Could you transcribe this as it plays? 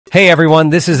Hey everyone,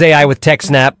 this is AI with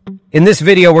TechSnap. In this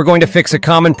video, we're going to fix a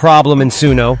common problem in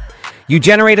Suno. You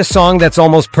generate a song that's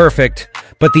almost perfect,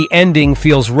 but the ending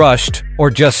feels rushed or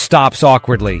just stops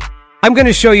awkwardly. I'm going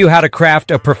to show you how to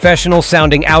craft a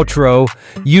professional-sounding outro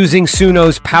using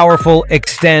Suno's powerful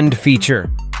Extend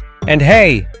feature. And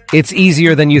hey, it's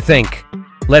easier than you think.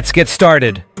 Let's get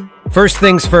started. First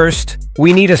things first,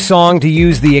 we need a song to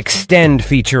use the Extend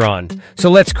feature on. So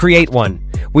let's create one.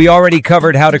 We already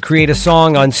covered how to create a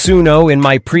song on Suno in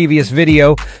my previous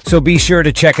video, so be sure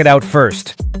to check it out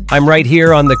first. I'm right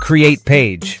here on the Create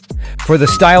page. For the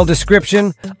style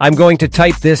description, I'm going to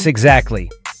type this exactly.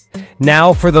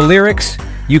 Now for the lyrics,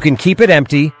 you can keep it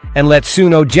empty and let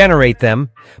Suno generate them,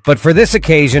 but for this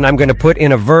occasion, I'm going to put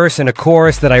in a verse and a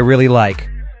chorus that I really like.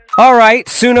 Alright,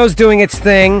 Suno's doing its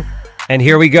thing, and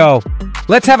here we go.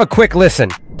 Let's have a quick listen.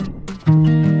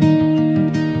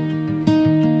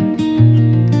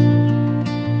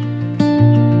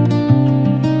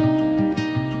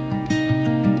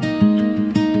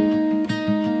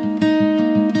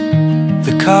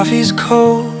 The coffee's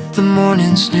cold, the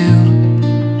morning's new.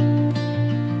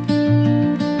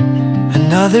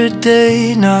 Another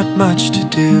day, not much to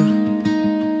do.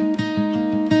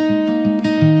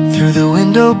 Through the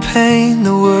window pane,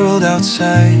 the world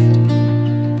outside.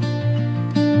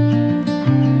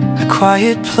 A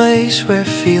quiet place where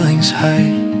feelings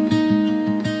hide.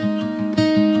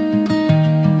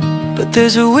 But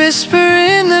there's a whisper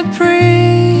in the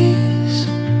breeze,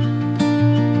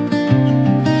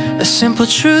 a simple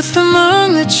truth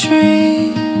among the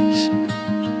trees,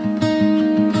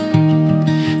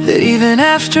 that even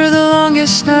after the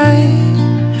longest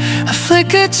night, a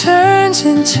flicker turns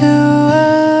into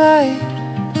a light.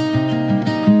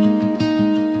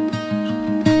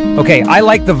 Okay, I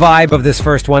like the vibe of this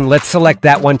first one. Let's select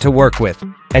that one to work with.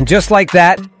 And just like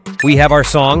that, we have our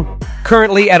song,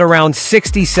 currently at around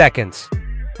 60 seconds.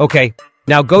 Okay,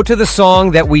 now go to the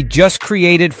song that we just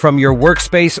created from your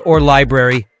workspace or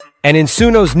library, and in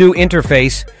Suno's new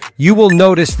interface, you will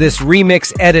notice this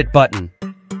Remix Edit button.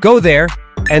 Go there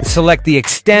and select the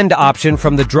Extend option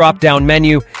from the drop-down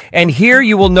menu, and here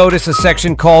you will notice a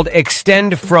section called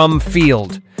Extend From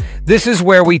Field. This is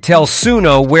where we tell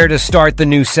Suno where to start the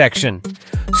new section.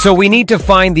 So we need to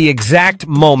find the exact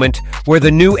moment where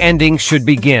the new ending should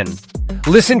begin.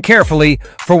 Listen carefully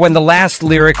for when the last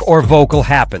lyric or vocal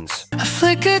happens. A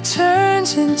flicker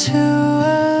turns into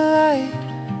a light.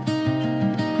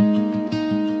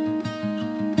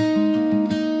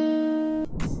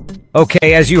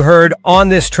 Okay, as you heard, on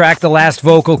this track, the last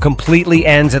vocal completely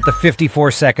ends at the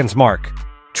 54 seconds mark.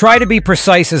 Try to be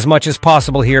precise as much as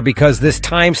possible here because this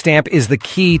timestamp is the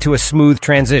key to a smooth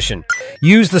transition.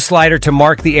 Use the slider to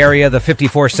mark the area, the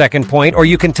 54-second point, or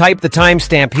you can type the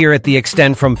timestamp here at the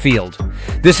Extend From field.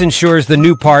 This ensures the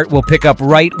new part will pick up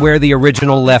right where the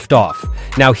original left off.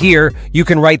 Now here, you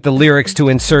can write the lyrics to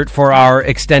insert for our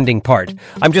extending part.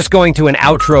 I'm just going to an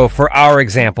outro for our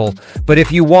example, but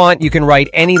if you want, you can write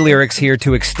any lyrics here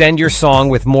to extend your song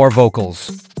with more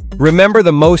vocals. Remember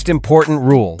the most important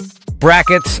rule.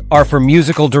 Brackets are for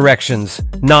musical directions,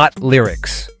 not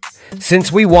lyrics.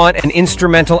 Since we want an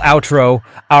instrumental outro,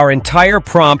 our entire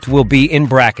prompt will be in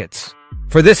brackets.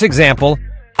 For this example,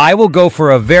 I will go for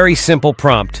a very simple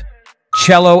prompt,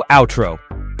 cello outro.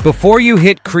 Before you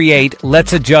hit create,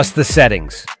 let's adjust the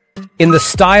settings. In the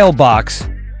style box,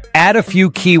 add a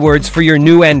few keywords for your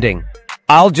new ending.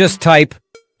 I'll just type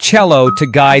cello to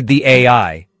guide the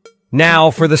AI.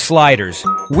 Now for the sliders.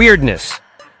 Weirdness.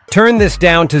 Turn this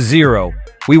down to 0.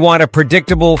 We want a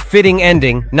predictable, fitting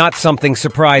ending, not something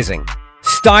surprising.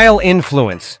 Style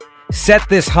influence. Set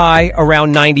this high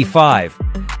around 95.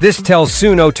 This tells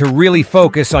Suno to really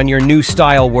focus on your new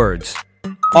style words.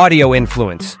 Audio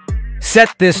influence. Set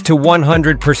this to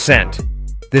 100%.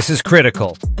 This is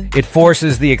critical. It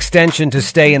forces the extension to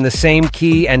stay in the same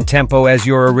key and tempo as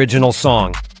your original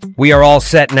song. We are all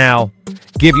set now.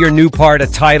 Give your new part a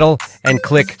title and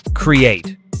click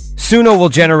Create. Suno will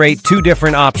generate 2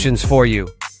 different options for you.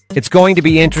 It's going to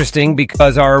be interesting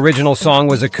because our original song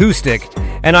was acoustic,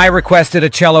 and I requested a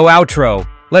cello outro.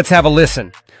 Let's have a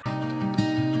listen.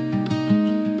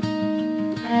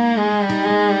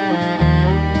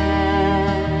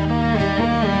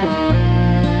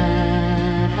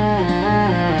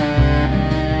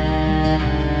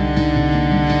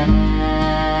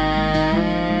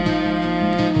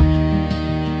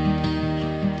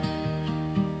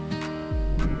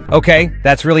 Okay,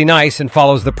 that's really nice and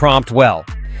follows the prompt well.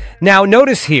 Now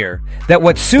notice here that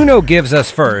what Suno gives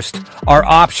us first are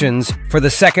options for the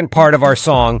second part of our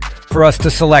song for us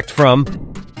to select from.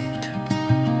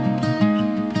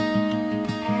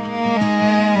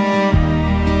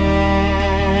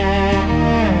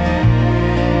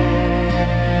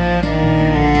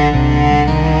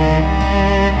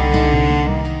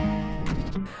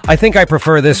 I think I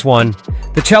prefer this one.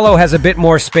 The cello has a bit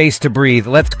more space to breathe.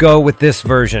 Let's go with this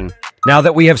version. Now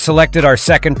that we have selected our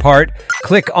second part,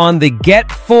 click on the Get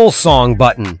Full Song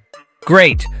button.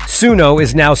 Great! Suno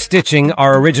is now stitching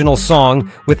our original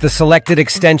song with the selected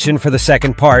extension for the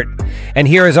second part. And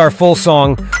here is our full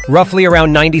song, roughly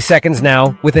around 90 seconds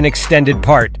now, with an extended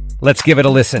part. Let's give it a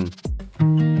listen.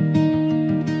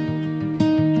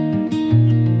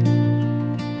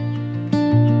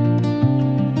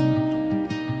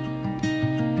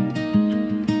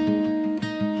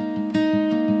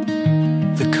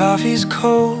 The coffee's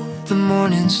cold, the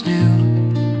morning's new.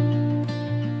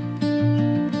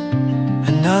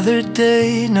 Another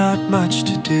day, not much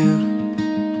to do.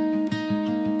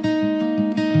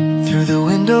 Through the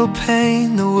window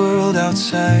pane, the world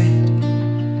outside.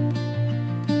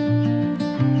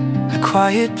 A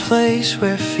quiet place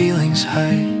where feelings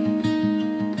hide.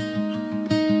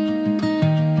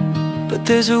 But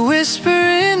there's a whisper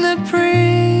in the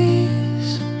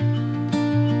breeze,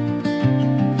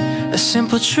 a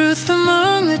simple truth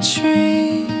among the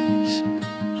trees,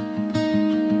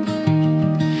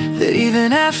 that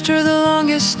even after the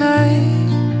longest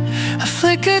night, a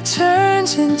flicker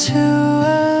turns into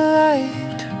a light.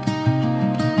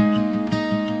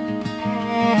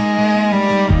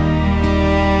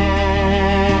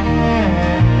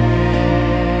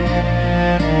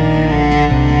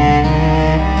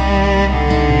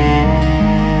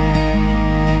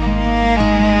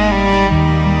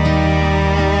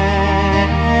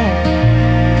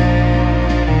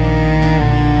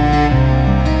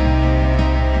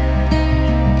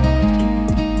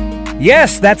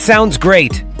 Yes, that sounds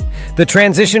great. The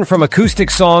transition from acoustic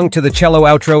song to the cello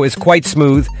outro is quite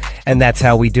smooth, and that's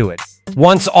how we do it.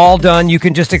 Once all done, you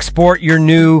can just export your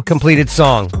new completed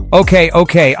song.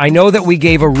 Okay, I know that we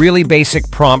gave a really basic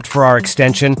prompt for our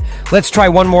extension. Let's try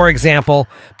one more example,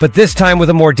 but this time with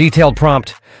a more detailed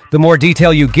prompt. The more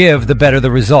detail you give, the better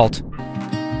the result.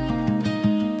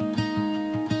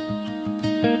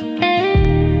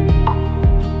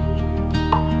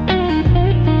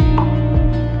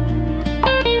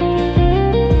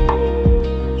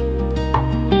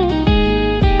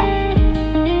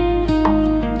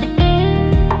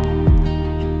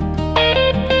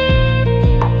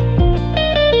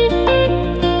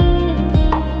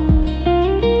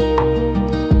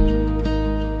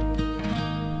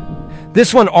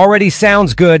 This one already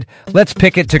sounds good. Let's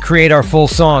pick it to create our full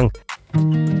song.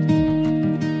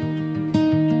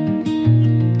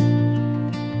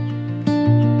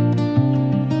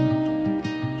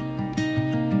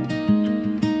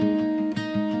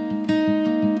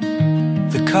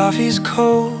 The coffee's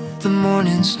cold, the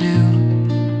morning's new.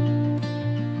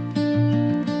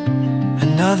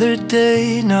 Another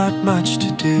day, not much to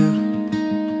do.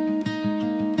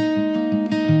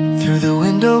 Through the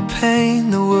window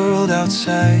pane, the world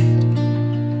outside.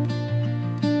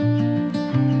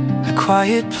 A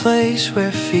quiet place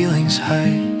where feelings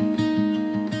hide.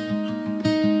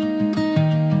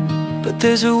 But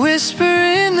there's a whisper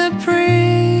in the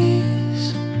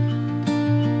breeze,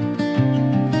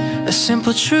 a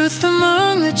simple truth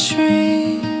among the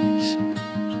trees,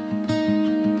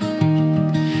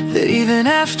 that even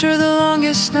after the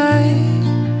longest night,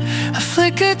 a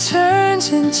flicker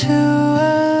turns into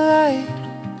a light.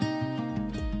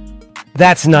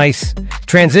 That's nice.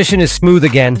 Transition is smooth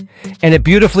again, and it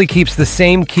beautifully keeps the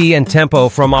same key and tempo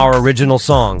from our original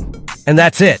song. And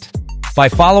that's it. By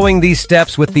following these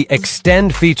steps with the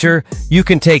Extend feature, you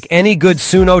can take any good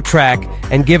Suno track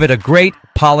and give it a great,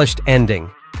 polished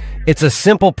ending. It's a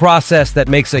simple process that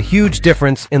makes a huge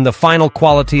difference in the final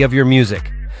quality of your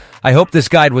music. I hope this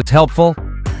guide was helpful.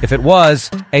 If it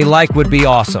was, a like would be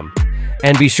awesome.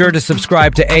 And be sure to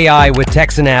subscribe to AI with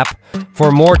Texan app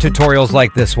for more tutorials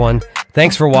like this one.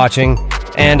 Thanks for watching,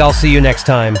 and I'll see you next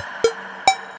time.